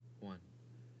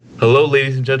Hello,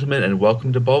 ladies and gentlemen, and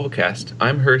welcome to Bulbacast.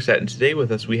 I'm Hersat, and today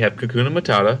with us we have Kakuna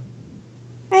Matata,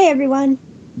 Hi, everyone.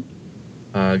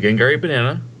 Gengari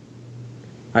Banana,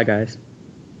 Hi guys.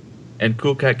 and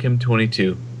Cool Cat Kim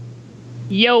 22.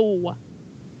 Yo!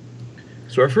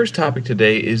 So our first topic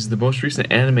today is the most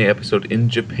recent anime episode in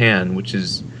Japan, which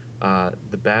is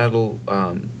the battle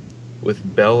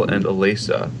with Belle and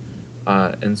Alesa.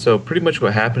 And so pretty much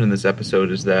what happened in this episode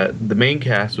is that the main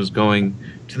cast was going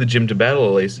to the gym to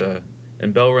battle Alesa,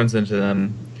 and Belle runs into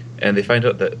them, and they find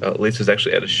out that Alesa's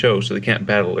actually at a show, so they can't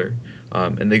battle her.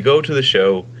 And they go to the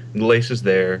show, and Alesa's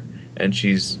there, and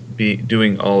she's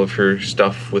doing all of her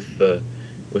stuff with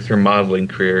her modeling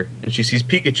career, and she sees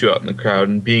Pikachu out in the crowd,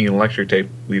 and being an electric type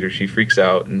leader, she freaks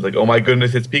out and like, oh my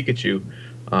goodness, it's Pikachu.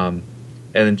 And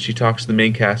then she talks to the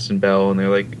main cast and Belle, and they're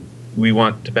like, we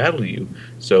want to battle you.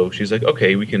 So she's like,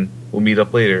 okay, we'll meet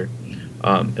up later.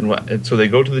 And so they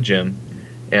go to the gym,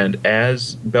 and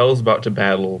as Belle's about to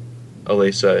battle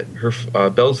Alesa,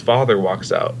 Belle's father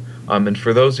walks out. And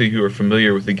for those of you who are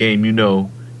familiar with the game, you know,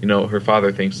 her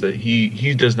father thinks that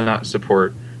he does not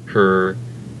support her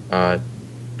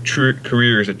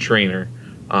career as a trainer.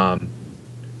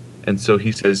 And so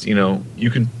he says, you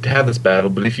can have this battle,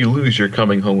 but if you lose, you're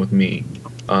coming home with me.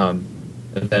 And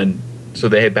then, so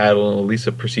they battle, and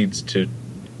Alesa proceeds to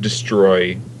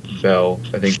destroy Belle.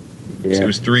 I think it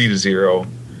was 3-0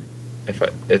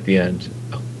 at the end.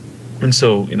 And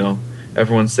so,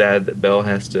 everyone's sad that Belle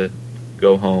has to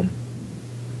go home.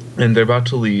 And they're about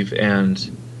to leave, and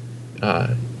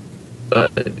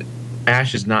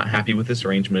Ash is not happy with this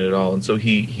arrangement at all. And so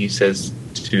he says,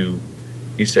 you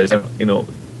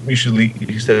should leave.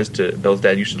 He says to Belle's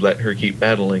dad, you should let her keep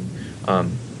battling.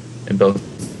 And Belle's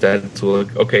dad's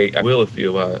like, okay, I will if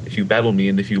you battle me,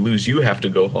 and if you lose, you have to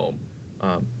go home.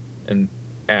 And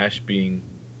Ash, being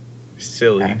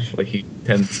silly, like he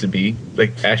tends to be,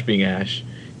 like Ash being Ash,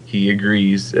 he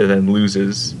agrees and then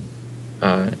loses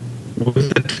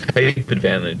with a type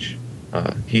advantage.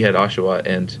 He had Oshawa,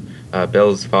 and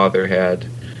Belle's father had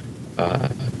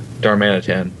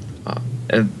Darmanitan.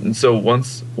 And so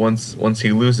once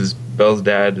he loses, Belle's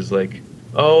dad is like,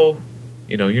 oh,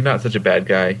 you're not such a bad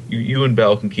guy. You and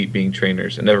Belle can keep being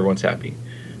trainers, and everyone's happy.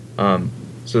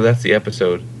 So that's the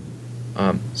episode.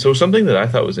 So something that I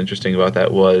thought was interesting about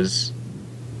that was,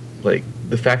 like,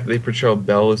 the fact that they portray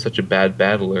Belle as such a bad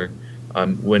battler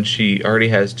when she already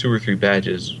has 2 or 3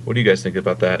 badges. What do you guys think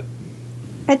about that?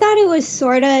 I thought it was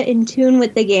sort of in tune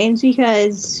with the games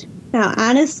because,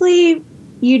 honestly,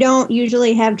 you don't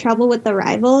usually have trouble with the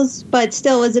rivals, but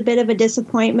still was a bit of a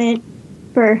disappointment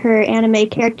for her anime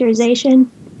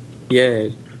characterization. Yeah,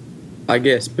 I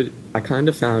guess, but I kind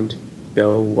of found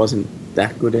Belle wasn't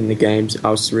that good in the games.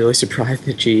 I was really surprised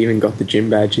that she even got the gym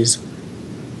badges.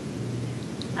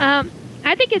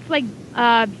 I think it's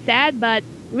sad, but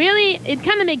really it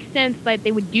kind of makes sense that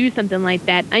they would do something like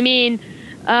that. I mean,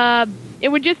 it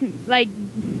would just like,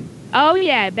 oh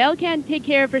yeah, Belle can't take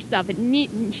care of herself. She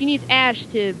needs Ash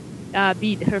to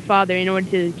beat her father in order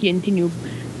to continue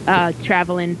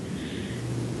traveling.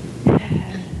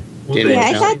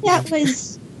 Yeah,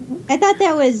 I thought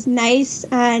that was nice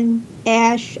on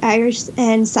Ash, Iris,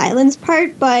 and Silent's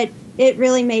part, but it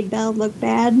really made Belle look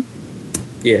bad.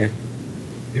 Yeah.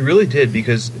 It really did,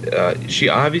 because she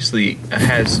obviously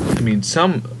has,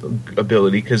 some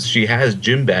ability, because she has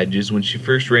gym badges. When she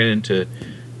first ran into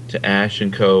Ash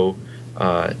and Co.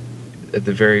 At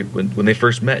the when they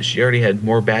first met, she already had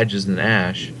more badges than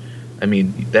Ash.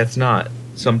 That's not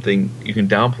something you can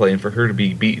downplay, and for her to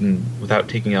be beaten without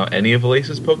taking out any of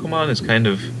Alesa's Pokemon is kind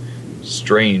of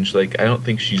strange. Like, I don't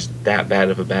think she's that bad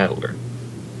of a battler.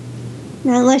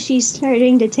 Unless she's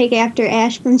starting to take after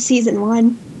Ash from Season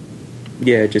 1.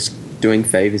 Yeah, just doing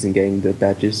favors and getting the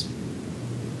badges.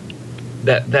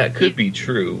 That could be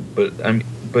true, but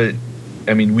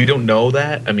we don't know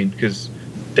that. Because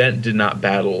Dent did not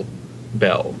battle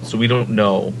Belle, so we don't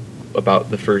know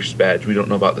about the first badge. We don't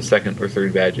know about the second or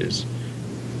third badges.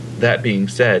 That being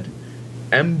said,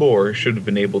 Emboar should have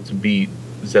been able to beat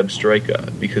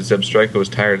Zebstrika, because Zebstrika was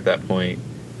tired at that point,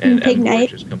 and Emboar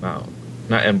just come out.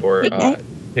 Not Emboar,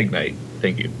 Pignite.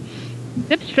 Thank you.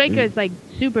 Zebstrika is like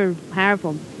super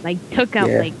powerful. Like took out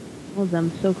all of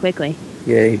them so quickly.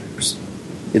 Yeah,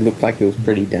 it looked like it was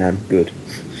pretty damn good,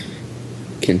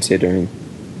 considering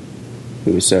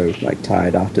he was so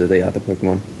tired after the other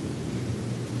Pokemon.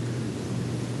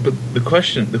 But the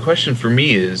question for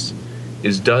me is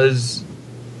is this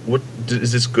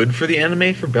good for the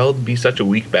anime for Belle to be such a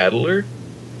weak battler?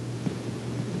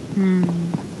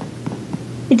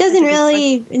 It doesn't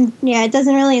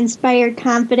really inspire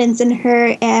confidence in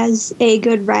her as a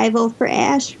good rival for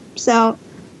Ash. So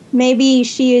maybe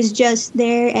she is just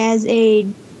there as a,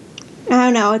 I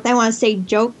don't know if I want to say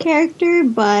joke character,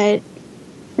 but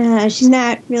she's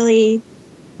not really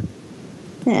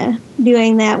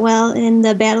doing that well in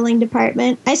the battling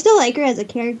department. I still like her as a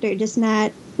character, just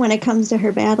not when it comes to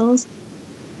her battles.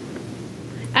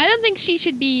 I don't think she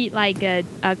should be like a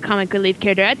comic relief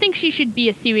character. I think she should be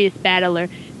a serious battler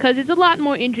because it's a lot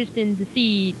more interesting to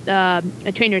see a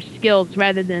trainer's skills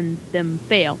rather than them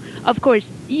fail. Of course,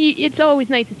 it's always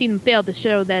nice to see them fail to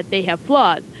show that they have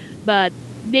flaws, but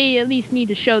they at least need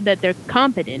to show that they're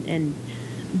competent, and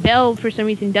Belle, for some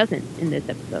reason, doesn't in this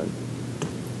episode.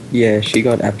 Yeah, she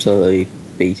got absolutely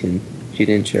beaten. She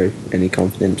didn't show any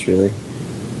confidence, really.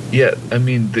 Yeah, I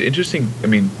mean,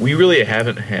 we really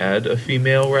haven't had a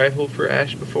female rival for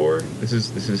Ash before. This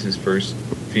is his first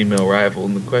female rival,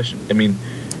 and the question, I mean,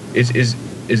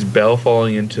 is Belle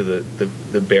falling into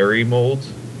the Barry mold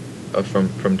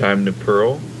from Diamond and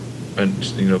Pearl, and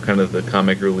kind of the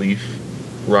comic relief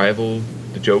rival,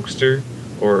 the jokester,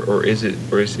 or is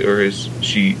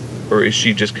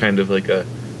she just kind of like a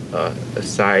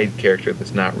side character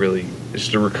that's not really, it's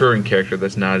just a recurring character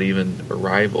that's not even a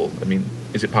rival? I mean,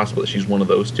 is it possible that she's one of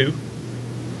those two?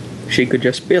 She could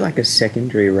just be like a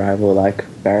secondary rival, like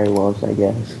Barry was, I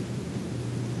guess.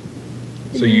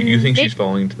 So you think she's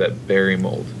falling into that Barry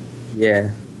mold?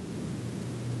 Yeah.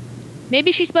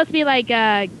 Maybe she's supposed to be like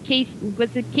Casey.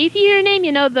 Was it Casey her name?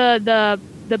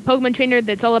 The Pokemon trainer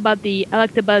that's all about the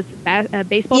Electabuzz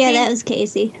baseball team? Yeah, that was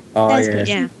Casey. Oh, that was yeah.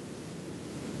 Casey. Yeah.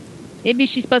 Maybe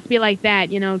she's supposed to be like that,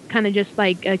 kind of just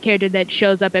like a character that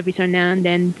shows up every so now and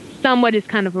then. Somewhat is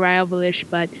kind of rivalish,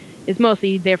 but is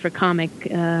mostly there for comic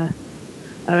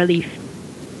relief.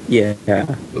 Yeah,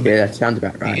 that sounds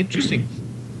about right. The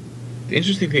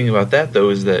interesting thing about that, though,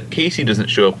 is that Casey doesn't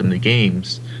show up in the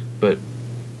games, but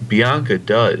Bianca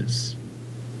does,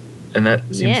 and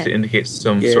that seems to indicate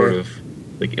some sort of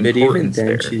like importance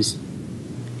there.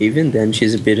 Even then,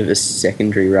 she's a bit of a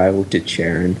secondary rival to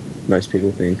Cheren. Most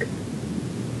people think.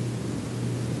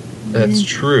 That's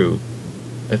true.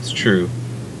 That's true.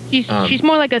 She's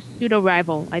more like a pseudo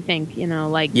rival, I think.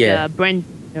 Like Brent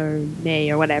or May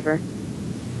or whatever,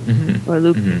 or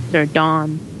Lucas or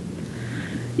Dawn.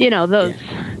 Those.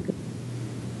 Yeah.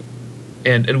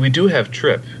 And we do have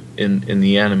Trip in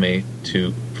the anime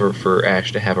for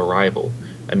Ash to have a rival.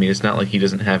 I mean, it's not like he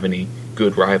doesn't have any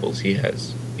good rivals. He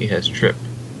has Trip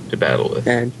to battle with.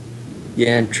 And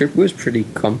Trip was pretty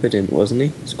competent, wasn't he?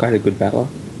 He's quite a good battler.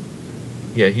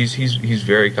 Yeah, he's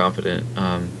very confident.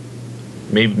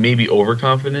 Maybe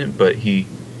overconfident, but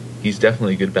he's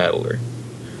definitely a good battler.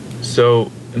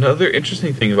 So another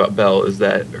interesting thing about Belle is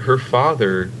that her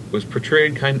father was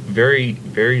portrayed very,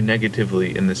 very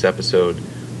negatively in this episode.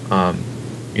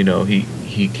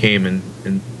 He came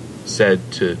and said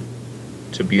to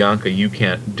Bianca, "You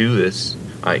can't do this.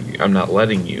 I'm not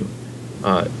letting you."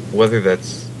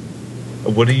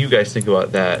 What do you guys think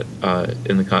about that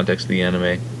in the context of the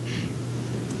anime?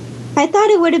 I thought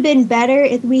it would have been better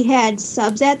if we had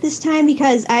subs at this time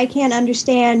because I can't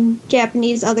understand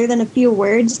Japanese other than a few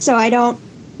words, so I don't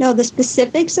know the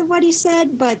specifics of what he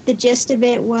said, but the gist of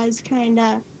it was kind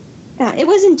of... it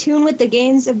was in tune with the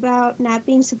games about not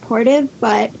being supportive,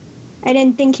 but I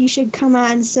didn't think he should come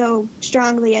on so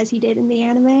strongly as he did in the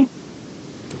anime.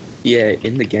 Yeah,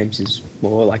 in the games he's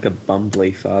more like a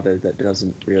bumbly father that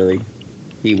doesn't really...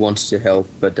 He wants to help,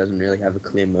 but doesn't really have a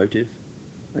clear motive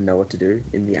and know what to do.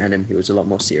 In the anime, he was a lot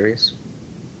more serious.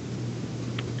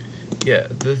 Yeah,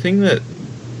 the thing that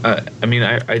I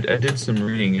did some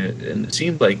reading, and it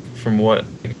seemed like, from what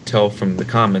I could tell from the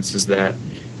comments, is that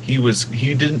he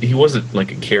wasn't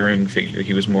like a caring figure.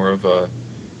 He was more of a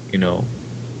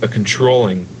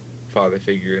controlling father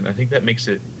figure, and I think that makes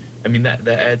it. I mean, that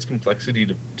adds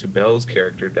complexity to Belle's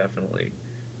character, definitely,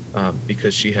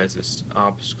 because she has this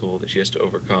obstacle that she has to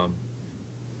overcome.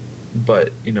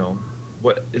 But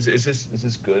what is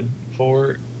this good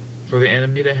for the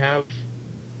anime to have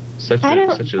such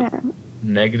a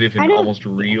negative and almost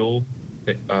real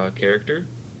character?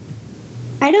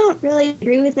 I don't really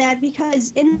agree with that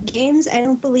because in games I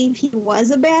don't believe he was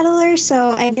a battler,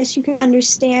 so I guess you can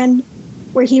understand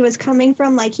where he was coming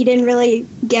from. Like, he didn't really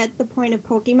get the point of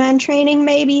Pokemon training,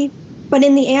 maybe. But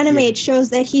in the anime, it shows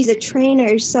that he's a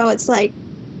trainer, so it's like,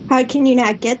 how can you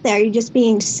not get that? Are you just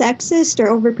being sexist or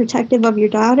overprotective of your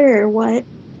daughter, or what?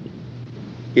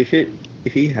 If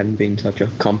he hadn't been such a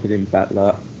competent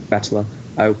battler,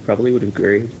 I probably would have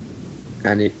agreed.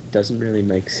 And it doesn't really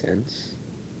make sense.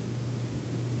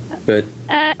 But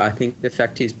I think the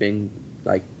fact he's being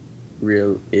like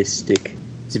realistic,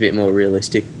 it's a bit more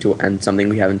realistic and something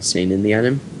we haven't seen in the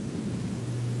anime.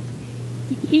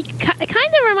 He kind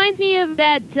of reminds reminds me of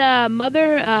that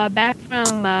mother back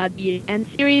from the end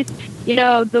series. You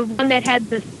know, the one that had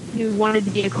this who wanted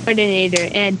to be a coordinator,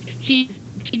 and she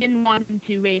didn't want him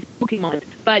to raise Pokemon,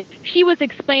 but she was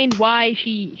explained why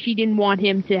she didn't want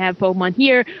him to have Pokemon.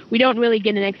 Here, we don't really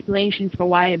get an explanation for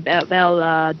why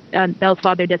Belle's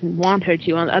father doesn't want her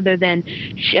to, other than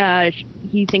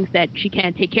he thinks that she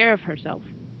can't take care of herself.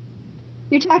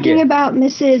 You're talking about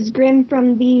Mrs. Grimm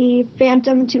from the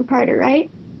Phantom two-parter,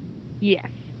 right? Yes.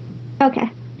 Okay.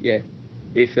 Yeah.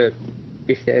 If there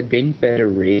had been better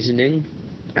reasoning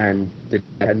and there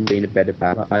hadn't been a better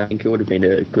battle, I think it would have been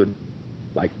a good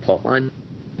plot line.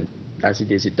 As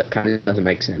it is, it kind of doesn't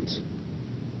make sense.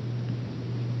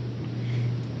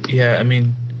 Yeah, I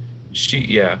mean,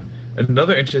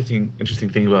 Another interesting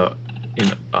thing about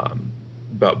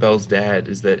Belle's dad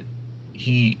is that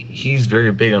he's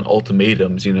very big on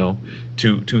ultimatums. You know,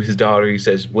 to his daughter, he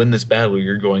says, "Win this battle,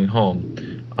 you're going home."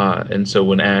 And so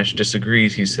when Ash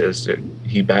disagrees,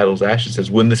 he battles Ash and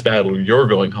says, "Win this battle, you're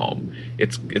going home."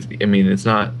 It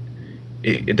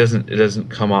doesn't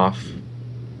come off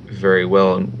very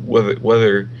well, and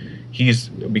whether he's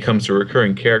becomes a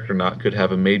recurring character or not could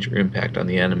have a major impact on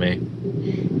the anime.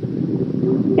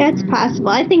 That's possible.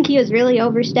 I think he was really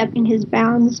overstepping his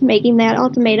bounds, making that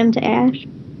ultimatum to Ash.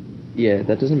 Yeah,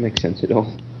 that doesn't make sense at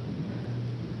all.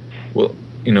 Well,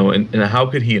 you know, and how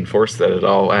could he enforce that at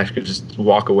all? Ash could just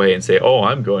walk away and say, "Oh,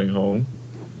 I'm going home,"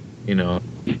 you know.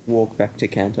 Walk back to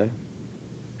Kanto.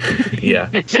 Yeah,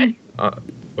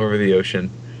 over the ocean.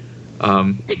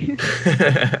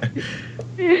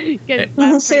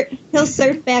 He'll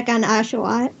surf back on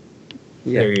Oshawott.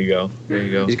 Yeah. There you go.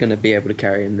 He's going to be able to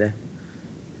carry him there.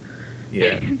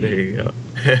 Yeah, there you go.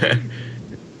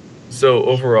 So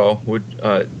overall,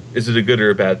 is it a good or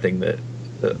a bad thing that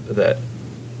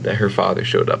her father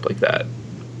showed up like that?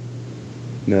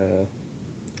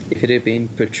 If it had been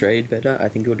portrayed better, I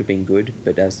think it would have been good.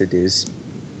 But as it is,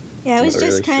 yeah, it was just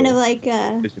really kind of like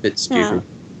it was a bit stupid.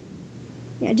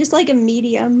 Yeah, just like a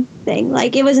medium thing.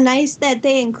 Like, it was nice that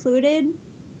they included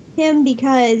him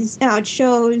because it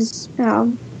shows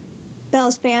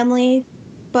Belle's family,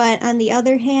 but on the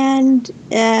other hand,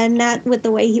 not with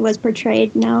the way he was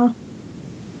portrayed. No.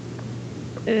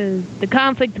 The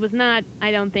conflict was not,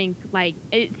 I don't think,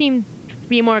 it seemed to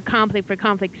be more conflict for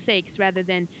conflict's sakes rather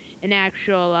than an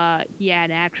actual, he had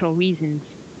actual reasons.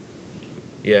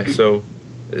 Yeah, so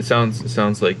it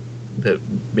sounds like that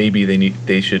maybe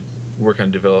they should work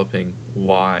on developing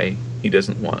why he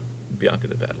doesn't want Bianca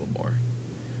to battle more.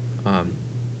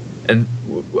 And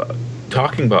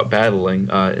talking about battling,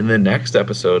 in the next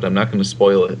episode, I'm not going to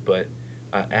spoil it, but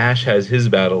Ash has his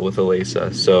battle with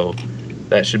Alyssa, so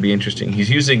that should be interesting. He's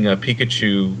using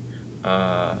Pikachu,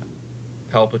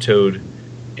 Palpitoad,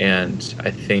 and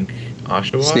I think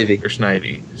Oshawott or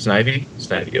Snivy.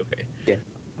 Snivy, okay. Yeah.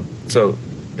 So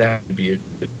that would be a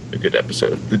good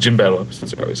episode. The gym battle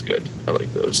episodes are always good. I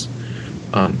like those.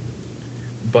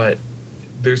 But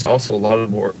there's also a lot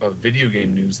more video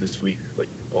game news this week, like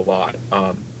a lot.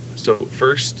 So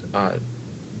first,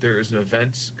 there is an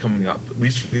event coming up, at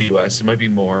least for the U.S. It might be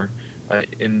more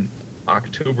in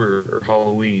October or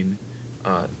Halloween.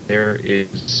 There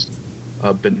is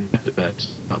a Bennett event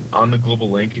on the Global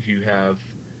Link. If you have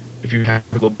a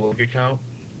Global Link account,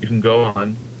 you can go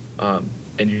on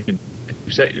and you can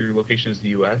set your location as the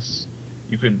U.S.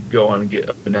 You can go on and get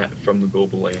a Bennett from the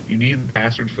Global Link. You need the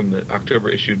password from the October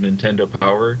issued Nintendo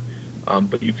Power,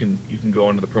 but you can go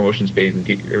onto the promotions page and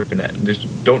get your Bennett. And just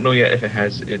don't know yet if it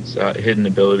has its hidden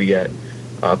ability yet,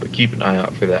 but keep an eye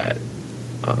out for that.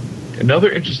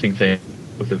 Another interesting thing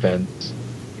with events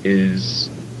is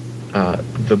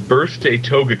the birthday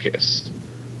Togekiss.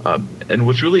 And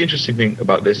what's really interesting thing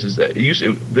about this is that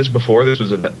this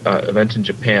was an event in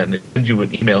Japan. They send you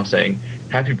an email saying,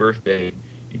 "Happy birthday,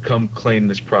 you come claim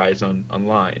this prize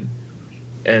online."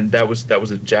 And that was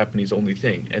a Japanese only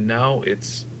thing. And now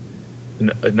it's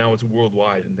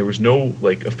worldwide, and there was no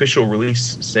official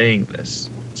release saying this.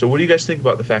 So what do you guys think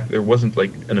about the fact that there wasn't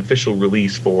an official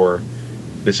release for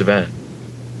this event?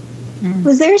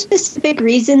 Was there a specific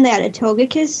reason that a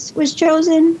Togekiss was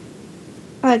chosen?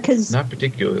 Not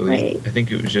particularly. Right. I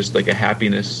think it was just a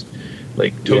happiness.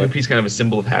 Togepi's kind of a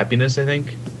symbol of happiness, I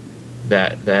think.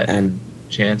 That and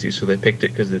Chansey, so they picked it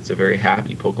because it's a very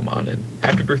happy Pokemon, and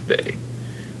happy birthday.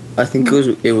 I think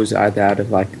it was either out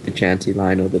of the Chansey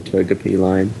line or the Togepi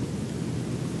line.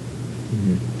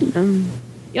 Mm-hmm.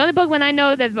 The only Pokemon I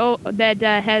know that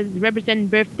has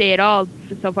represented birthday at all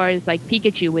so far is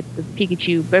Pikachu with the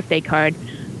Pikachu birthday card.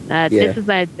 This is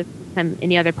the first time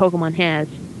any other Pokemon has.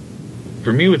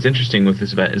 For me, what's interesting with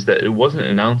this event is that it wasn't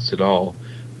announced at all,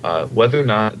 Whether or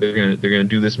not they're gonna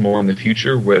do this more in the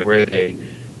future, where they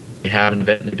have an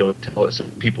event and they don't tell it, so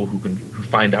people who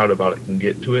find out about it can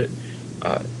get to it.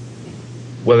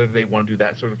 Whether they want to do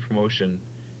that sort of promotion,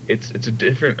 it's a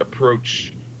different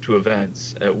approach to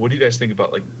events. What do you guys think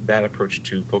about like that approach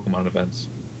to Pokemon events?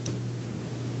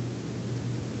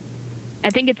 I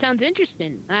think it sounds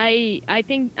interesting. I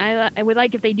think I would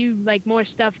like if they do like more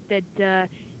stuff that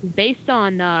is based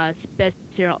on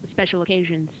special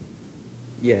occasions.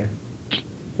 Yeah.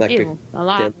 Like A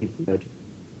lot.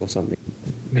 Or something.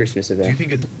 Christmas Do event.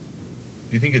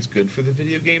 you think it's good for the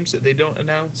video games that they don't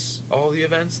announce all the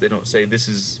events? They don't say this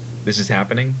is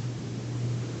happening.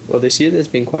 Well, this year there's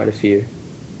been quite a few,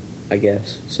 I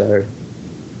guess. So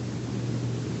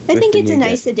I think the it's a new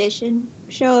nice addition.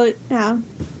 Show,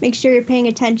 make sure you're paying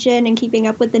attention and keeping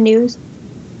up with the news.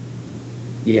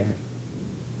 yeah,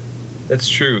 That's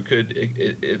true.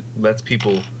 It lets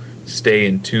people stay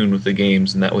in tune with the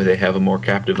games, and that way they have a more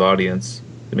captive audience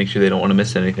to make sure they don't want to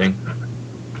miss anything.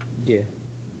 yeah.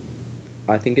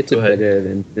 I think it's Go ahead. better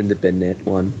than the Bennett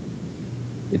one.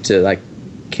 It's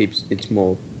it's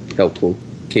more helpful,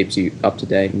 keeps you up to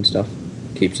date and stuff,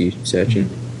 keeps you searching.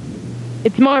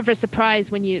 It's more of a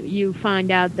surprise when you find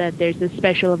out that there's a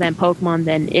special event Pokemon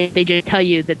than if they just tell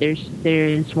you that there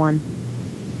is one.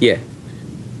 Yeah,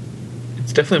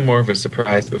 It's definitely more of a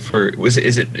surprise, but is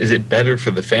it better for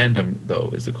the fandom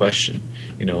though? Is the question.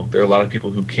 You know, there are a lot of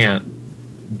people who can't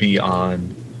be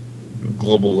on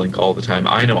Global Link all the time.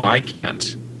 I know I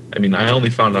can't. I mean, I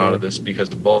only found out of this because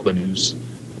of Bulba news,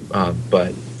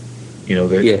 but you know,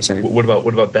 Yeah, same. what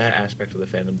about that aspect of the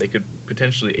fandom? They could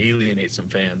potentially alienate some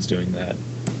fans doing that.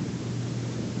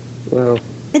 well,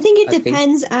 I think it I think-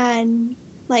 depends on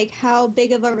like how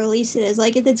big of a release it is.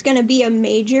 Like if it's going to be a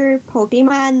major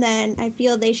Pokemon, then I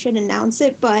feel they should announce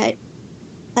it. But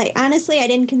like honestly, I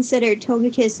didn't consider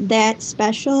Togekiss that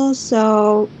special,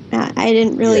 so I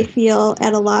didn't really Yeah. feel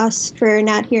at a loss for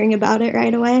not hearing about it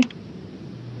right away.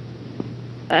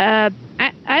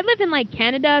 I live in like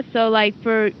Canada, so like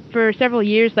for several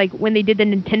years, like when they did the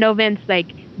Nintendo events, like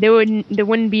there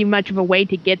wouldn't be much of a way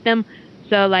to get them.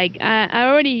 So like I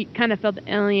already kind of felt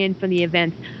alien from the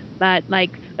events, but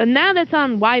like now that's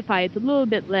on Wi-Fi, it's a little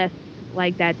bit less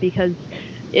like that because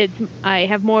I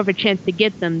have more of a chance to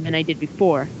get them than I did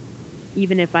before,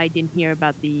 even if I didn't hear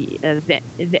about the event.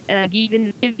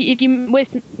 Even if you miss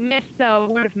the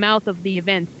word of mouth of the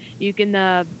events, you can.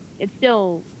 It's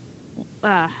still.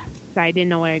 Sorry, I didn't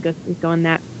know where it was going.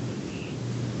 That.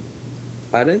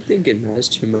 I don't think it matters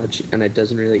too much, and it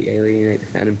doesn't really alienate the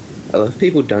fandom. A lot of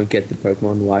people don't get the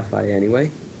Pokemon Wi-Fi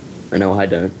anyway. I know I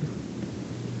don't.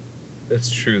 That's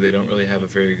true. They don't really have a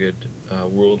very good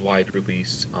worldwide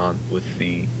release with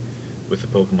the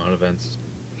Pokemon events.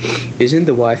 Isn't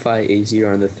the Wi-Fi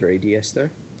easier on the 3DS though?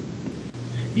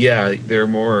 Yeah,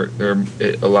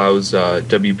 it allows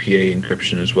WPA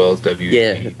encryption as well as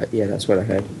WPA. Yeah, that's what I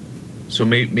heard. So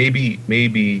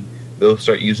maybe they'll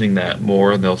start using that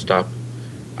more, and they'll stop.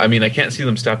 I mean, I can't see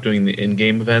them stop doing the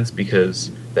in-game events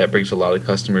because that brings a lot of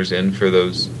customers in for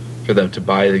them to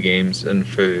buy the games and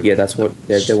for Yeah, that's what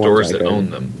they're the stores ones I that go. own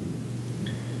them.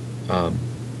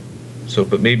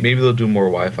 But maybe they'll do more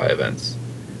Wi-Fi events.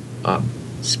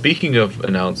 Speaking of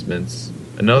announcements,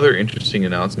 another interesting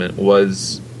announcement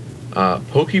was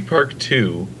PokePark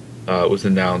 2 was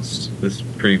announced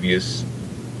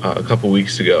a couple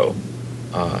weeks ago.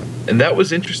 And that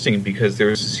was interesting because there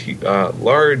was this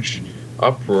large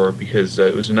uproar because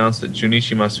it was announced that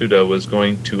Junichi Masuda was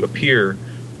going to appear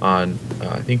on,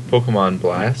 I think, Pokemon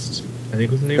Blast. I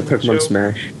think was the name of the show. Pokemon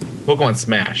Smash. Pokemon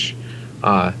Smash.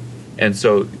 And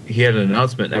so he had an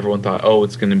announcement, and everyone thought, oh,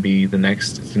 it's going to be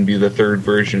the third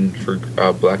version for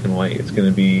Black and White. It's going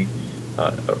to be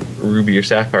a Ruby or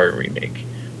Sapphire remake.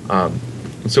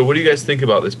 So what do you guys think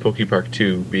about this PokePark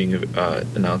 2 being an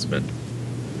announcement?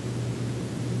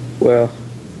 Well,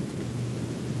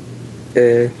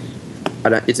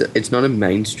 it's not a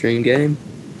mainstream game.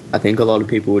 I think a lot of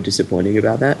people were disappointing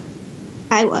about that.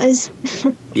 I was.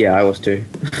 Yeah, I was too.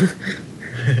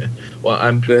 Well,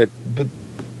 But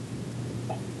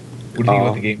what do you think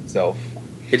about the game itself?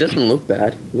 it doesn't look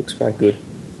bad. It looks quite good.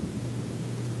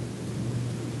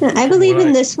 I believe What in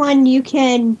I- this one you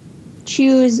can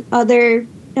choose other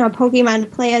Pokemon to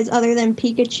play as other than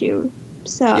Pikachu.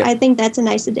 So Yeah. I think that's a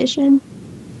nice addition.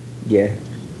 Yeah.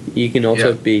 You can also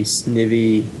Yeah. be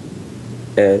Snivy,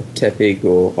 Tepig,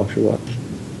 or Oshawott.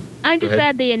 I'm Go just ahead.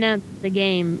 glad they announced the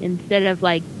game instead of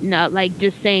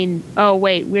just saying, "Oh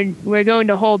wait, we're going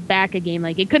to hold back a game."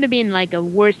 Like it could have been like a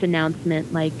worse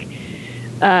announcement, like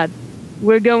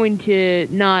we're going to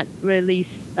not release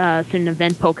certain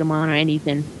event Pokemon or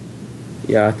anything.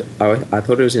 Yeah, I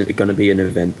thought it was going to be an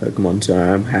event Pokemon, so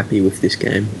I'm happy with this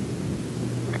game.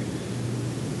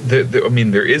 I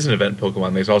mean, there is an event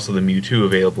Pokemon. There's also the Mewtwo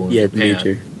available in Yeah, Japan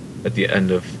Mewtwo. at the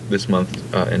end of this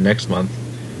month and next month.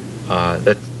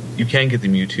 That you can get the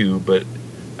Mewtwo, but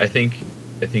I think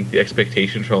the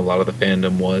expectation from a lot of the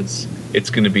fandom was it's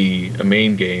going to be a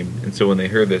main game, and so when they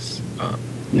heard this,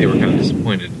 they were kind of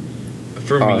disappointed.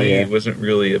 For me, yeah. it wasn't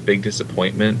really a big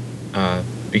disappointment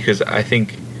because I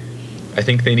think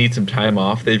they need some time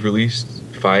off. They've released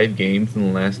 5 games in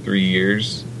the last 3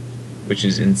 years, which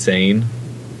is insane.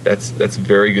 That's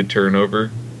very good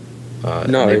turnover. No.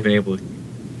 And they've been able to.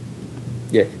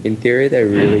 Yeah, in theory, they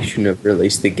really shouldn't have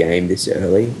released the game this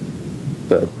early,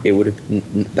 but it would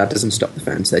have. That doesn't stop the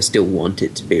fans. They still want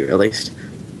it to be released.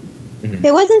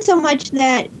 It wasn't so much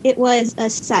that it was a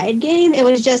side game, it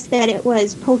was just that it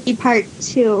was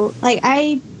PokePark 2. Like,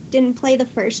 I didn't play the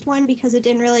first one because it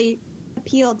didn't really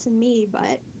appeal to me,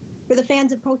 but for the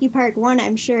fans of PokePark 1,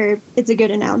 I'm sure it's a good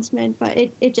announcement, but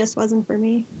it just wasn't for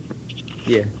me.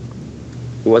 Yeah.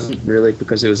 It wasn't really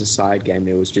because it was a side game,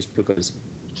 it was just because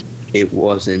it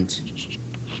wasn't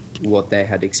what they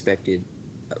had expected,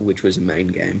 which was a main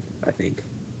game, I think.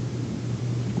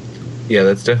 Yeah,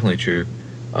 that's definitely true.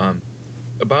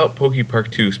 About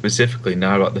PokePark 2 specifically,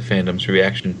 not about the fandom's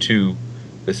reaction to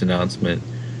this announcement.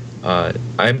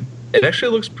 It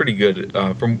actually looks pretty good.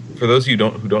 For those of you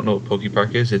who don't know what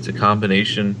PokePark is, it's a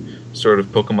combination sort of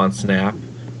Pokemon Snap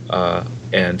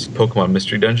and Pokemon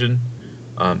Mystery Dungeon,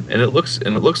 and it looks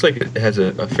like it has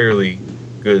a fairly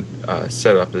good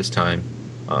setup this time.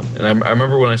 And I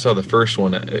remember when I saw the first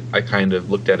one, I kind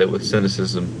of looked at it with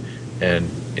cynicism,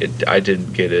 and I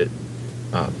didn't get it.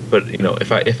 But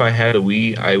if I had a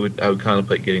Wii, I would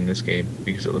contemplate getting this game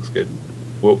because it looks good.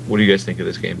 What do you guys think of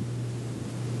this game?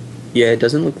 Yeah, it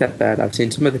doesn't look that bad. I've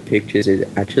seen some of the pictures. It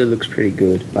actually looks pretty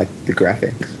good, like the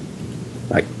graphics,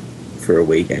 like for a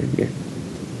Wii game. Yeah.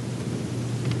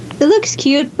 It looks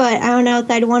cute, but I don't know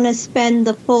if I'd want to spend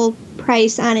the full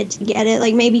price on it to get it.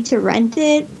 Like, maybe to rent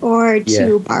it or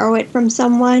to borrow it from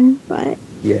someone, but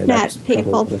not pay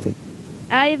full.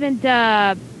 I haven't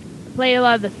played a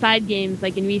lot of the side games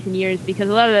like in recent years because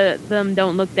a lot of them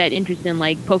don't look that interesting,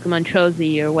 like Pokemon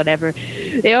Trophy or whatever.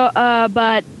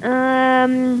 But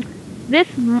this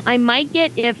I might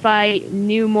get if I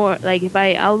knew more. Like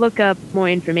I'll look up more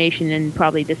information and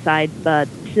probably decide. But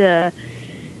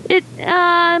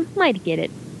might get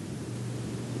it.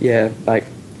 Yeah, like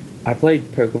I played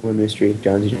Pokemon Mystery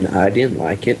Dungeon. I didn't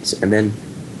like it, and then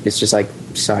it's just like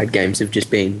side games have just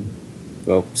been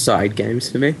side games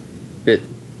for me. But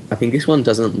I think this one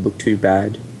doesn't look too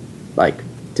bad, like,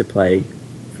 to play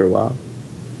for a while.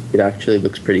 It actually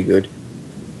looks pretty good.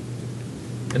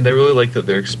 And I really like that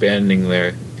they're expanding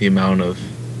the amount of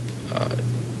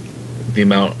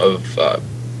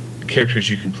characters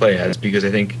you can play as, because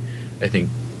I think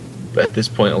at this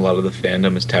point a lot of the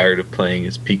fandom is tired of playing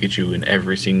as Pikachu in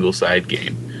every single side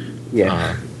game.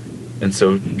 Yeah. And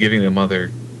so giving them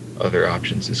other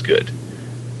options is good.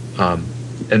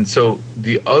 And so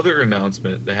the other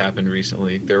announcement that happened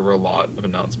recently, there were a lot of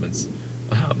announcements,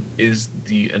 is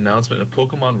the announcement of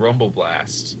Pokemon Rumble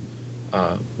Blast,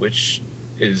 which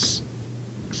is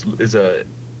a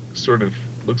sort of,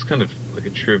 looks kind of like a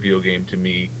trivial game to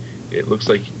me. It looks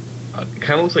like, it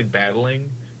kind of looks like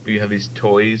battling, but you have these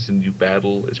toys and you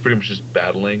battle. It's pretty much just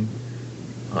battling.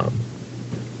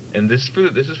 And this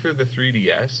is for the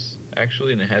 3DS,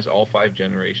 actually, and it has all 5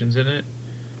 generations in it.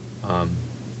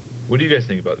 What do you guys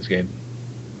think about this game?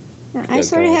 I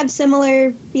sort of have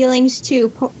similar feelings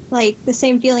to, like, the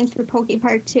same feelings for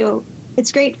PokePark 2.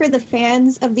 It's great for the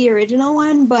fans of the original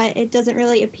one, but it doesn't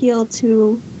really appeal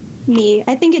to me.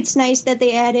 I think it's nice that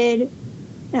they added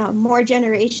more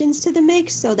generations to the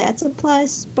mix, so that's a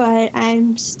plus, but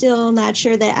I'm still not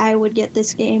sure that I would get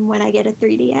this game when I get a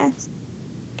 3DS.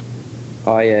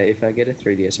 Oh yeah, if I get a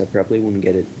 3DS, I probably wouldn't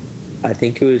get it. I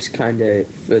think it was kind of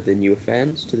for the newer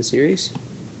fans to the series,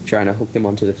 trying to hook them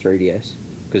onto the 3DS,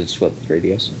 because it's what, the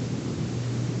 3DS.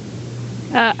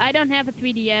 I don't have a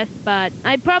 3DS, but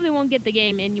I probably won't get the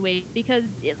game anyway, because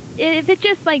if it's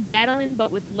just like battling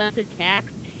but with less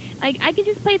attacks, I can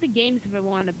just play the games if I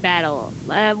want to battle.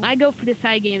 I go for the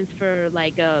side games for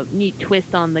like a neat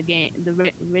twist on the game,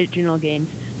 the original games,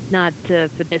 not for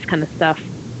this kind of stuff.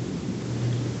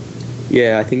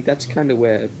 Yeah, I think that's kind of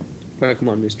where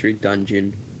Pokemon Mystery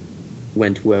Dungeon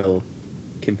went well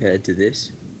compared to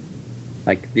this.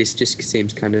 Like, this just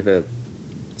seems kind of a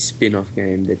spin-off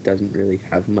game that doesn't really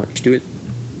have much to it.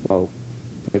 Well,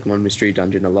 Pokemon Mystery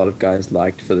Dungeon, a lot of guys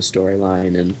liked for the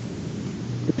storyline and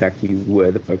the fact you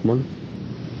were the Pokemon.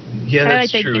 Yeah,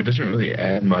 that's true. It doesn't really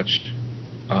add much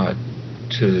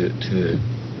to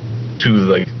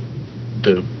like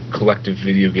the collective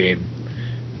video game.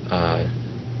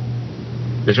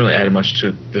 Doesn't really add much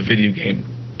to the video game.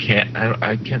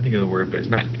 I can't think of the word, but it's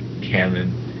not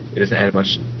canon. It doesn't add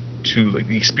much to like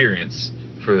the experience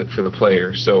for the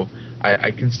player. So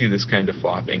I can see this kind of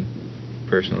flopping,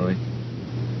 personally.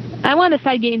 I want a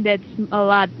side game that's a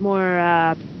lot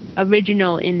more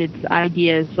original in its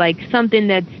ideas, like something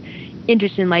that's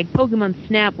interesting. Like Pokemon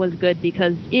Snap was good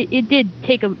because it did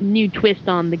take a new twist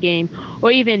on the game,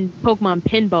 or even Pokemon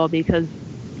Pinball because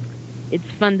it's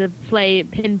fun to play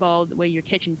pinball where you're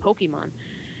catching Pokemon.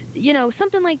 You know,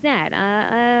 something like that.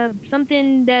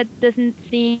 Something that doesn't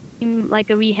seem like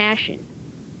a rehashing.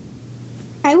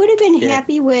 I would have been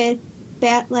happy with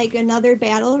like another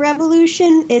Battle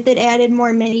Revolution if it added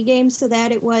more mini games so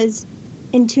that it was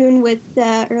in tune with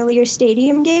the earlier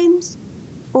Stadium games,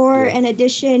 or an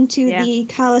addition to the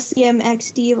Coliseum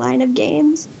XD line of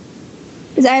games.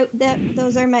 Because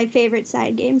those are my favorite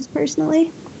side games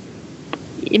personally.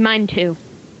 Mine too.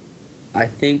 I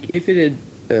think if it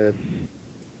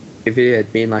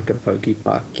had been like a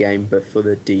Pokepark game but for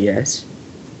the DS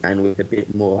and with a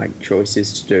bit more like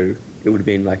choices to do, it would have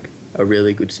been like a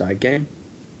really good side game.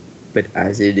 But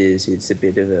as it is, it's a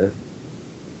bit of a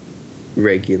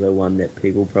regular one that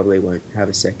people probably won't have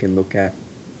a second look at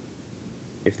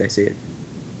if they see it.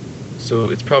 So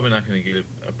it's probably not going to get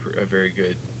a very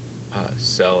good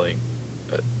selling,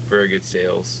 very good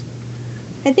sales.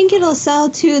 I think it'll sell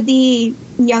to the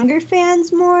younger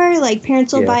fans more. Like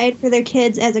parents will buy it for their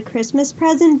kids as a Christmas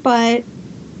present, but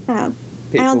I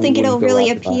don't think it'll really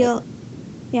appeal.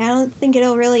 Yeah, I don't think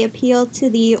it'll really appeal to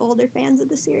the older fans of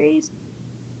the series.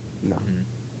 No.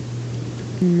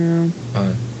 No.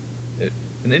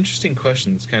 An interesting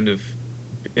question that's kind of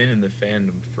been in the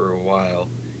fandom for a while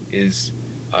is,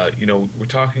 we're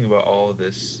talking about all of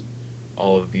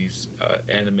these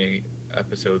anime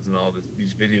episodes and all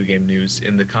these video game news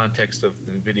in the context of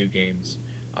the video games.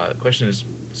 The question is,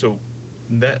 so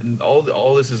that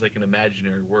all this is like an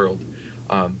imaginary world,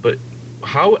 but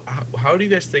how do you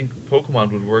guys think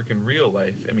Pokemon would work in real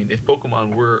life? I mean, if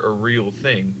Pokemon were a real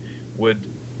thing, would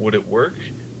it work?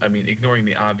 I mean, ignoring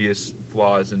the obvious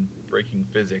flaws and breaking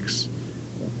physics,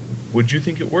 would you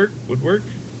think it would work?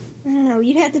 I don't know.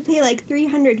 You'd have to pay like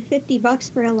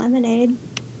 $350 for a lemonade.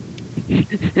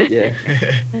 Yeah.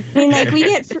 I mean, like we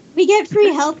get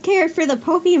free healthcare for the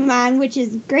Pokemon, which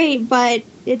is great, but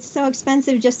it's so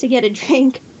expensive just to get a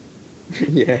drink.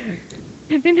 Yeah.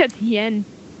 I think that's yen.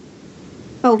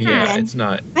 Oh, yeah, yen. It's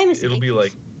not. My mistake. It'll be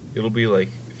like not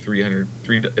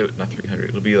 $300.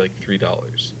 It'll be like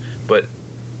 $3.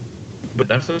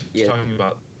 But I'm still talking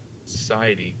about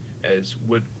society as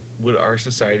would our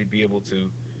society be able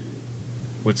to?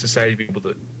 Would society be able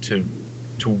to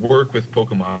work with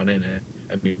Pokemon in it?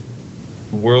 I mean,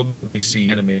 the world we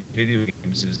see animated video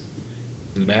games is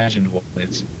imagined one.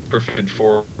 It's perfect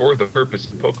for the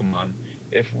purpose of Pokemon.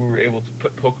 If we were able to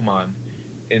put Pokemon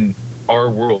in our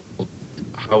world,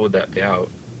 how would that play out?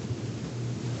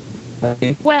 I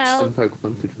think some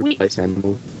Pokemon could replace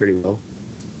animals pretty well.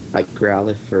 Like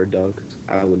Growlithe for a dog.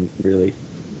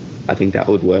 I think that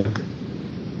would work.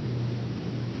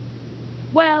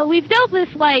 Well, we've dealt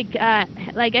with like I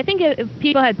think if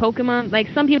people had Pokemon, like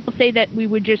some people say that we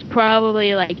would just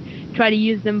probably like try to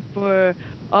use them for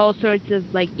all sorts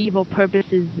of like evil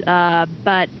purposes.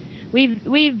 But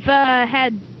we've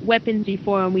had weapons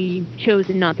before and we've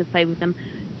chosen not to fight with them,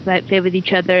 fight with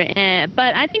each other.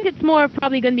 But I think it's more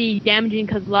probably going to be damaging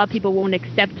because a lot of people won't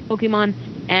accept Pokemon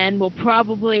and will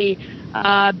probably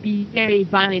be very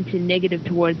violent and negative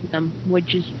towards them,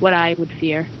 which is what I would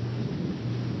fear.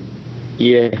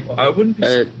 Yeah. Well, I wouldn't be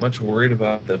so much worried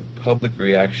about the public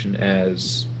reaction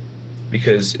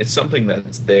because it's something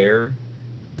that's there.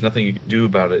 There's nothing you can do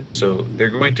about it. So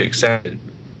they're going to accept it.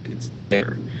 It's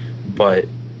there. But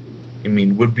I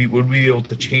mean, would we be able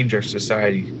to change our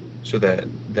society so that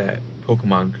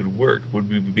Pokemon could work? Would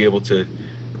we be able to?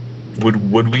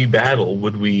 Would we battle?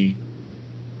 Would we?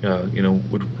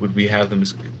 Would we have them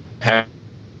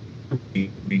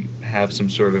have some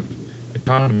sort of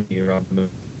autonomy around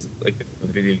them, like the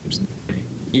video games?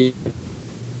 Yeah.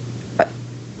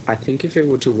 I think if it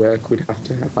were to work, we'd have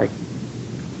to have like.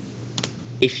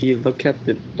 If you look at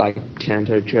the like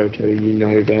Kanto, Johto,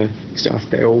 Unova stuff,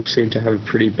 they all seem to have a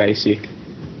pretty basic,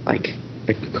 like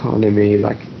economy.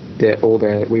 Like they're all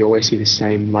there. We always see the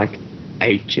same like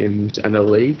 8 gyms and a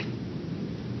league,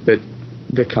 but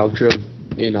the culture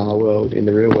in our world, in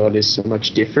the real world, is so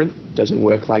much different. It doesn't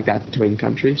work like that between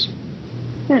countries.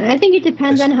 I think it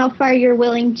depends on how far you're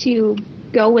willing to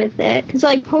go with it. Because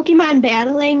like Pokemon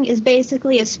battling is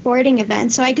basically a sporting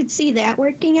event, so I could see that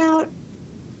working out.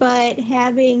 but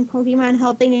having Pokemon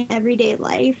helping in everyday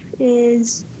life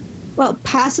is, well,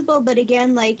 possible, but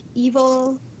again, like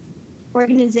evil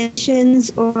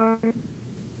organizations or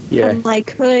Yeah.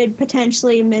 like could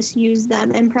potentially misuse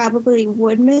them and probably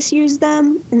would misuse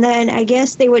them. And then I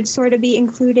guess they would sort of be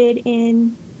included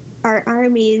in our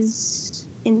armies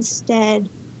instead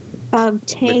of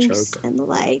tanks Machoke. and the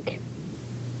like.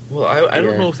 Well, I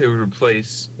don't Yeah. know if they would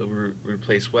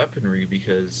replace weaponry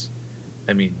because,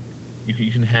 I mean,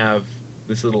 you can have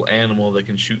this little animal that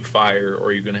can shoot fire,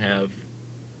 or you can have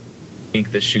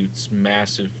ink that shoots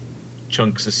massive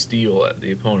chunks of steel at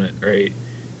the opponent, right?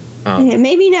 Yeah,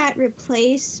 maybe not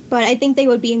replace, but I think they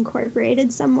would be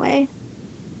incorporated some way.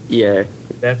 Yeah,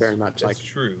 That's very much that's like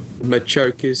true.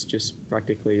 Machoke is just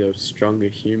practically a stronger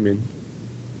human.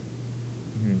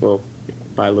 Mhm. Well,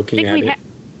 by looking at it.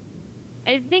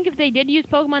 I think if they did use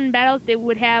Pokemon in battles, they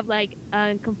would have like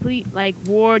a complete like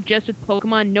war just with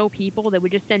Pokemon, no people. They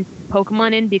would just send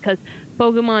Pokemon in because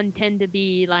Pokemon tend to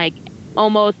be like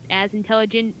almost as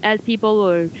intelligent as people,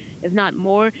 or if not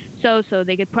more. So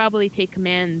they could probably take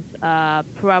commands,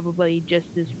 probably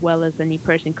just as well as any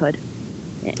person could.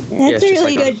 That's it's a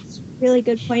just really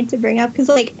good point to bring up because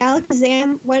like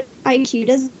Alakazam, what IQ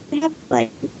does it have?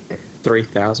 Like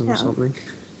 3,000 or No. something.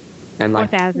 And like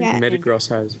 4,000. Yeah. Metagross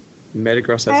has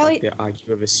like the IQ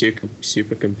of a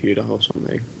supercomputer or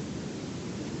something.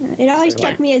 it always Yeah.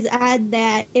 struck me as odd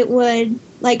that it would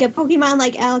like a Pokemon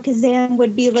like Alakazam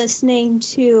would be listening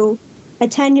to a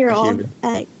 10-year-old,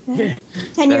 Yeah.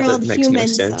 10-year-old That makes human. no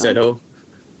sense so- at all.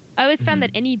 I always found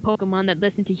that any Pokemon that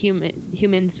listened to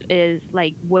humans is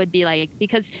like would be like,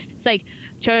 because it's like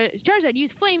Charizard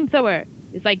use flamethrower.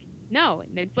 It's like no,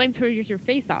 and then flamethrower is your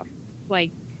face off. It's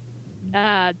like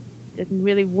doesn't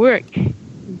really work.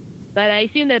 But I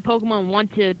assume that Pokemon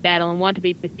want to battle and want to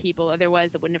be with people,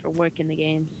 otherwise it would never work in the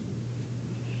games.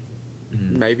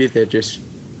 Mhm. Maybe they're just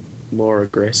more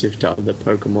aggressive to other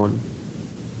Pokemon,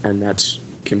 and that's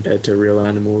compared to real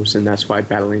animals, and that's why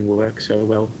battling works so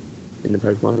well in the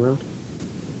Pokemon world.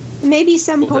 Maybe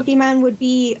some Well, that- Pokemon would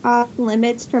be off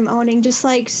limits from owning, just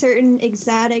like certain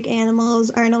exotic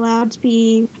animals aren't allowed to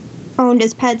be owned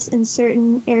as pets in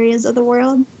certain areas of the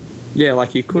world. Yeah,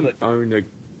 like you couldn't own a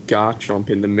Garchomp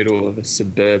in the middle of a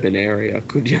suburban area,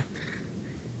 could you?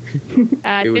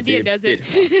 It would be Cynthia a does bit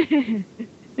it.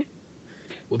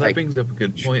 Well, that Like- brings up a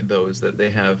good point, though, is that they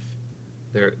have,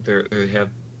 they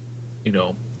have, you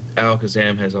know,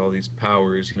 Alakazam has all these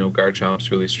powers. You know, Garchomp's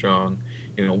really strong.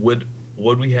 You know, would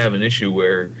we have an issue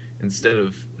where instead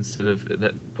of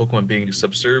that Pokemon being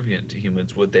subservient to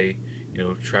humans, would they, you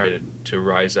know, try to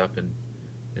rise up and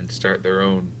start their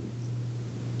own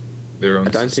I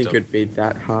don't system? think it'd be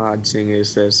that hard, seeing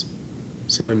as there's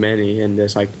so many, and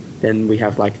there's like then we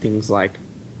have like things like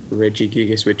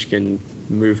Regigigas, which can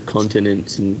move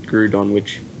continents, and Groudon,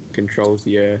 which controls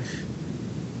the Earth,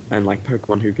 and like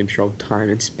Pokemon who control time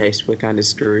and space. We're kind of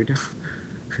screwed.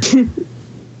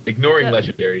 Ignoring Yeah.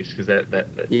 legendaries, because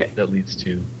Yeah. that leads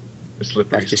to a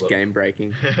slippery That's just slope. game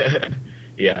breaking.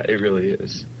 Yeah, it really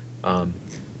is. Like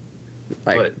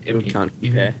But, I we mean, can't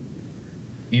compare.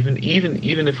 Even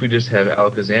if we just have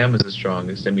Alakazam as the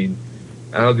strongest, I mean,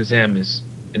 Alakazam is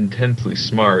intensely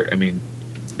smart. I mean,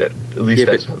 that at least Yeah,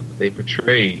 that's but- how they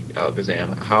portray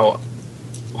Alakazam. How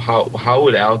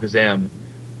would Alakazam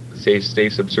stay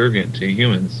subservient to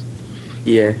humans?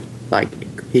 Yeah, like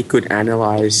he could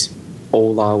analyze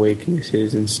all our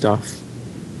weaknesses and stuff,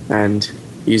 and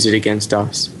use it against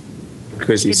us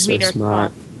because He he's could so read our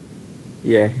smart.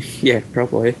 Yeah,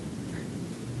 probably.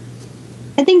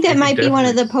 I think I that think might be one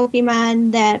of the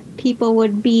Pokemon that people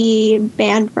would be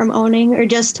banned from owning or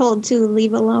just told to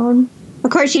leave alone. Of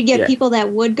course, you'd get Yeah. people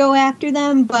that would go after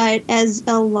them, but as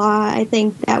a law, I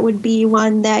think that would be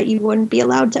one that you wouldn't be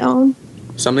allowed to own.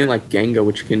 Something like Gengar,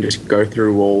 which can just go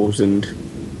through walls and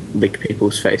lick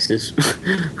people's faces.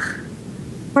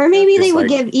 Or maybe Just they would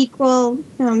like- give equal.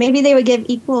 Maybe they would give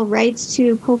equal rights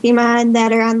to Pokemon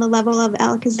that are on the level of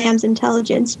Alakazam's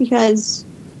intelligence, because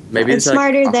Maybe It's it's like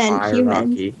smarter a than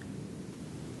hierarchy.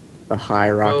 A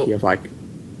hierarchy Well- of like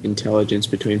intelligence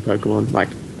between Pokemon. Like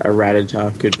a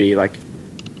Rattata could be like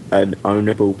an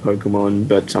ownable Pokemon,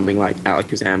 but something like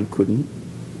Alakazam couldn't.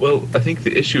 Well, I think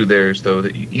the issue there is though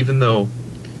that even though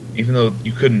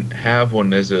you couldn't have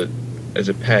one as a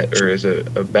pet or as a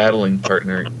battling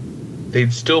partner,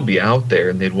 they'd still be out there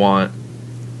and they'd want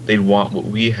what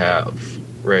we have,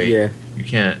 right? Yeah. You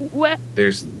can't. What?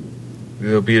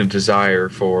 There'll be a desire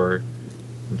for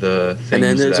the things And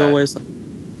then there's that, always,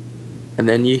 and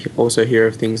then you also hear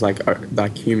of things like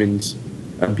humans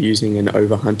abusing and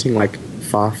overhunting. Like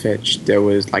Farfetch, there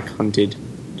was like hunted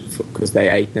because they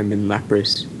ate them in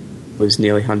Lapras. was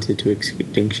nearly hunted to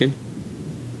extinction.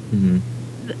 Hmm.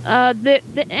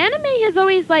 The anime has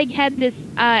always like had this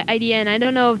idea, and I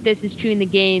don't know if this is true in the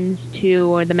games too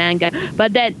or the manga,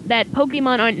 but that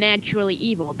Pokemon aren't naturally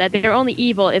evil. That they're only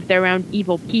evil if they're around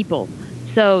evil people.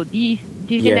 So do you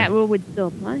think Yeah. that rule would still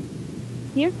apply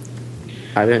here?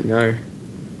 I don't know.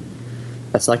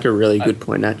 That's like a really good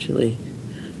point, actually.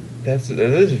 That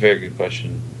is a very good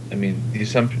question. I mean, the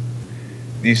assumption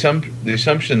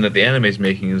that the anime is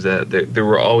making is that there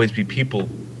will always be people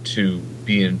to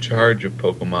be in charge of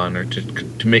Pokemon or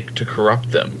to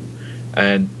corrupt them,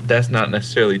 and that's not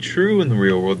necessarily true in the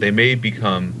real world. They may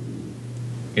become,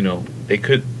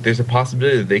 there's a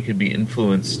possibility that they could be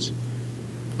influenced,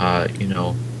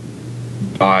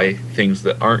 by things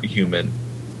that aren't human,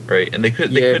 right? And they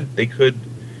could,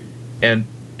 and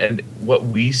what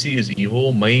we see as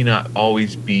evil may not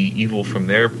always be evil from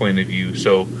their point of view.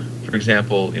 So, for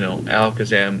example,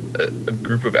 Alakazam, a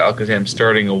group of Alakazam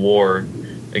starting a war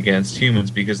against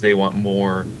humans because they want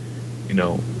more,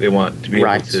 they want to be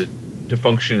able to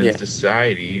function in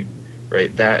society,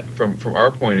 right? That from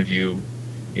our point of view,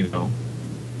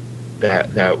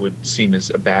 that would seem as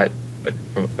a bad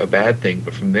thing,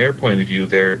 but from their point of view,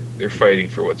 they're fighting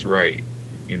for what's right,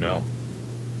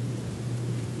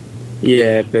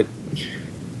 Yeah, but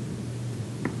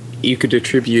you could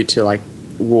attribute to like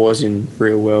wars in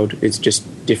real world. It's just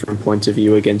different points of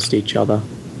view against each other.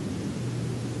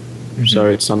 Mm-hmm. So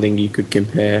it's something you could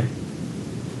compare.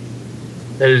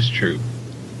 That is true.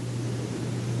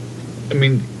 I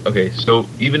mean, okay, so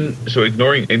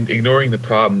ignoring the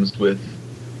problems with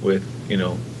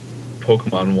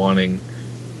Pokemon wanting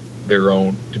their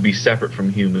own to be separate from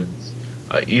humans,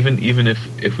 even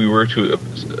if we were to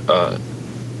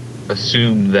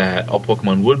assume that all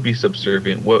Pokemon would be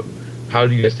subservient, how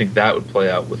do you guys think that would play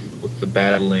out with the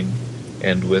battling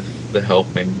and with the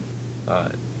helping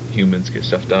humans get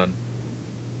stuff done?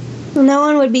 Well, no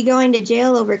one would be going to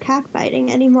jail over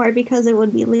cockfighting anymore because it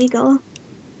would be legal.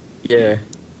 Yeah.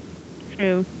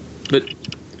 True. But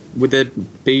would there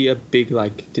be a big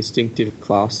like distinctive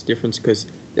class difference? Because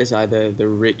there's either the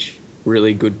rich,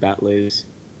 really good battlers,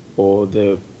 or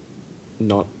the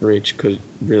not rich, cause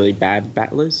really bad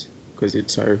battlers, because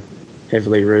it's so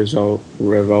heavily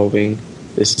revolving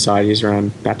the societies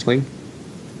around battling.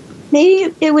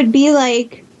 Maybe it would be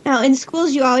like, in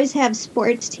schools you always have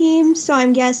sports teams, so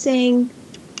I'm guessing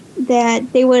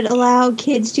that they would allow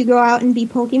kids to go out and be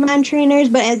Pokemon trainers,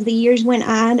 but as the years went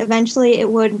on, eventually it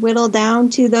would whittle down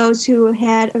to those who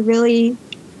had a really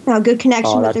good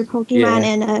connection with their Pokemon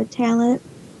and a talent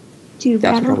to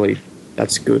battle.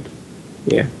 That's good.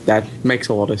 Yeah, that makes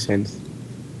a lot of sense,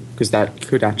 because that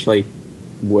could actually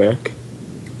work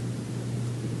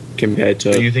compared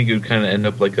to... So you think it would kind of end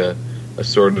up like a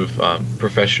sort of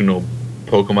professional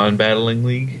Pokemon battling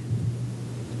league?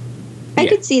 I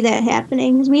could see that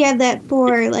happening, 'cause we have that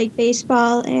for like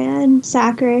baseball and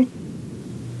soccer.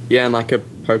 Yeah, and like a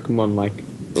Pokemon like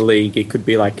league, it could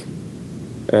be like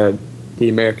the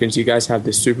Americans. You guys have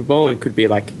the Super Bowl. It could be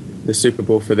like the Super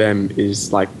Bowl for them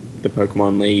is like the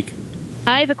Pokemon League.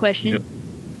 I have a question.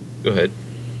 Go ahead.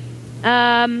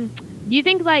 Do you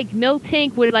think like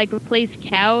Miltank would like replace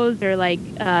cows, or like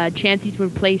Chanseys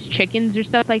would replace chickens or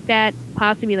stuff like that?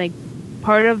 Possibly like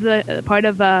part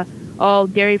of all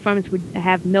dairy farms would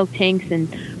have Miltanks, and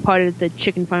part of the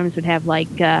chicken farms would have like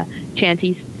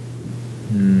Chanseys.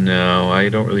 No, I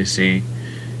don't really see.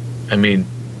 I mean,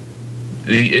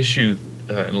 the issue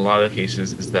in a lot of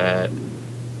cases is that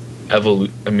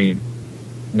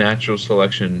natural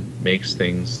selection makes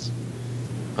things,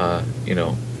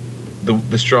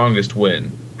 the strongest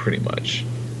win, pretty much.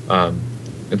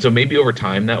 And so maybe over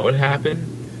time that would happen,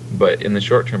 but in the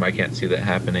short term, I can't see that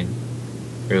happening,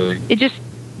 really. It's just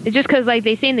because like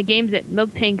they say in the games that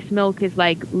Miltank's milk is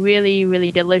like really,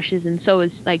 really delicious, and so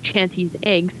is like Chansey's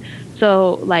eggs.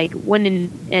 So like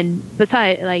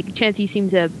besides, like Chansey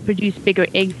seems to produce bigger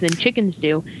eggs than chickens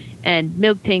do, and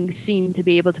Miltanks seem to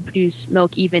be able to produce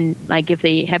milk even like if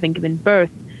they haven't given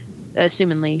birth,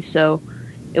 assumingly. So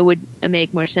it would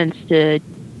make more sense to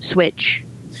switch.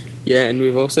 Yeah, and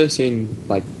we've also seen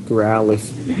like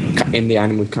Growlithe in the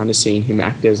anime. We've kind of seen him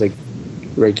act as a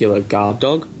regular guard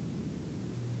dog.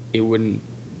 It wouldn't.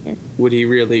 Yeah. Would he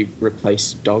really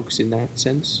replace dogs in that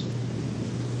sense?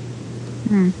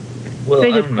 Well,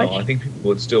 Very I good don't know. question. I think people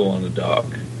would still want a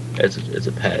dog as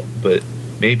a pet, but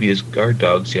maybe as guard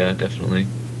dogs, yeah, definitely.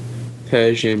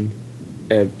 Persian,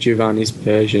 Giovanni's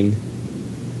Persian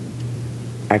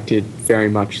acted very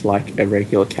much like a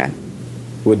regular cat.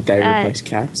 Would they replace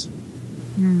cats?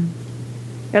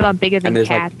 They're a lot bigger than there's,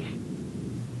 cats.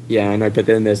 Yeah, I know, but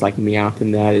then there's like Meowth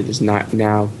and that. It is not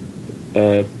now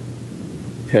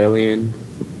Hyperlian.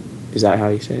 Is that how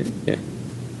you say it? Yeah.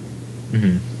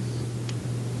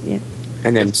 Mm-hmm. Yeah.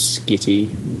 And then Skitty.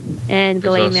 And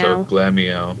There's also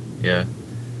Glameow. Glameow. Yeah.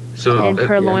 So And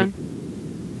Purloin.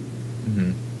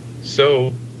 Mhm.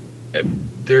 So,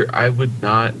 I would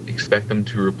not expect them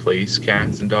to replace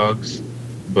cats and dogs,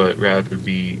 but rather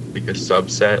be like a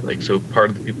subset. Like, so part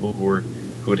of the people who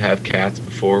would have cats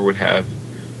before would have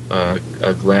a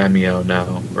Glameow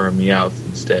now or a Meowth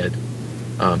instead.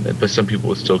 But some people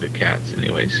would still get cats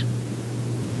anyways.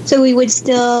 So we would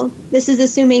still, this is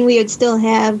assuming we would still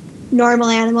have normal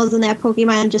animals and that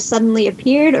Pokemon just suddenly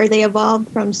appeared, or they evolved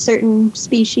from certain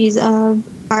species of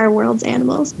our world's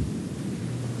animals.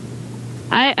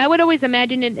 I would always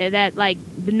imagine it that like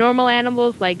the normal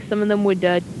animals, like some of them would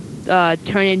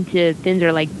turn into things,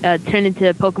 or like turn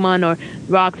into Pokemon, or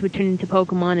rocks would turn into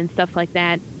Pokemon and stuff like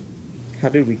that. How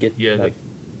did we get like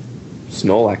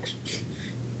Snorlax?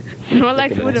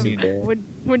 Snorlax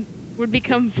would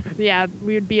become, yeah,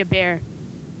 we would be a bear.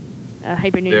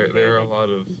 Hibernating. There are a lot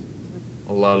of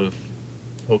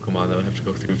Pokemon that would have to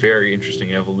go through very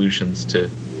interesting evolutions to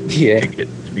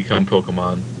become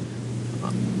Pokemon.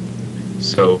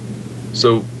 So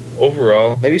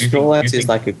overall, maybe Snorlax is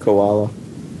like a koala.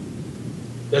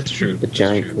 That's true. A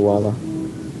giant koala.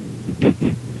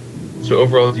 So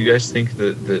overall, do you guys think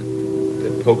that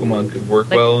Pokemon could work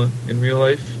well in real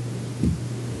life?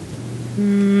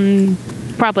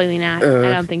 Probably not.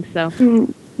 I don't think so.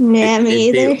 Nah, me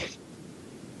either.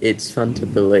 It's fun to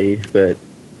believe, but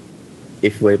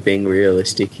if we're being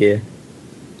realistic here,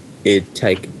 it'd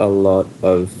take a lot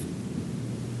of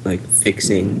like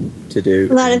fixing to do.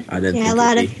 A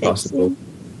lot of possible.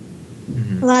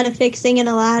 A lot of fixing and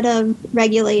a lot of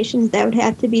regulations that would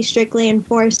have to be strictly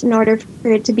enforced in order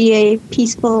for it to be a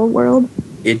peaceful world.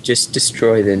 It'd just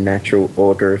destroy the natural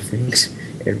order of things.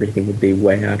 Everything would be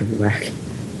way out of whack.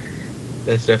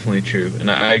 That's definitely true,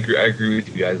 and I agree with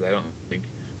you guys. I don't think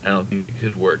it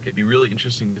could work. It'd be really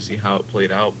interesting to see how it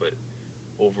played out, but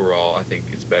overall, I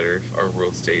think it's better if our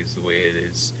world stays the way it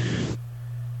is.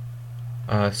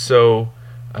 So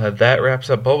that wraps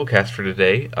up Bubblecast for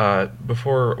today.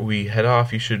 Before we head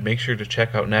off, you should make sure to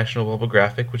check out National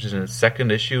Bubblegraphic, which is in its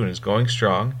second issue and is going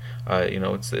strong.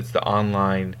 It's the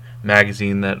online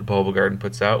magazine that Bulba Garden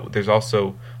puts out. There's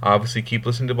also, obviously, keep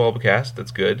listening to Bulbacast. That's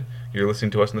good. You're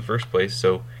listening to us in the first place,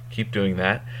 so keep doing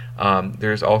that.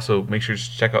 There's also, make sure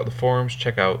to check out the forums,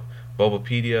 check out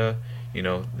Bulbapedia.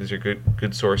 These are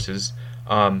good sources.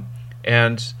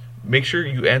 And make sure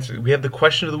you answer. We have the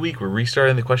question of the week. We're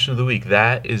restarting the question of the week.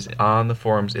 That is on the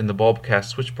forums in the Bulbcast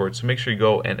switchboard, so make sure you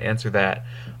go and answer that.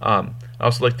 I'd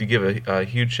also like to give a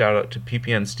huge shout out to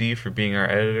PPN Steve for being our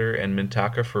editor and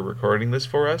Mintaka for recording this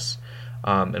for us.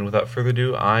 And without further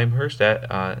ado, I'm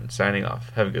Herstat, signing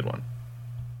off. Have a good one.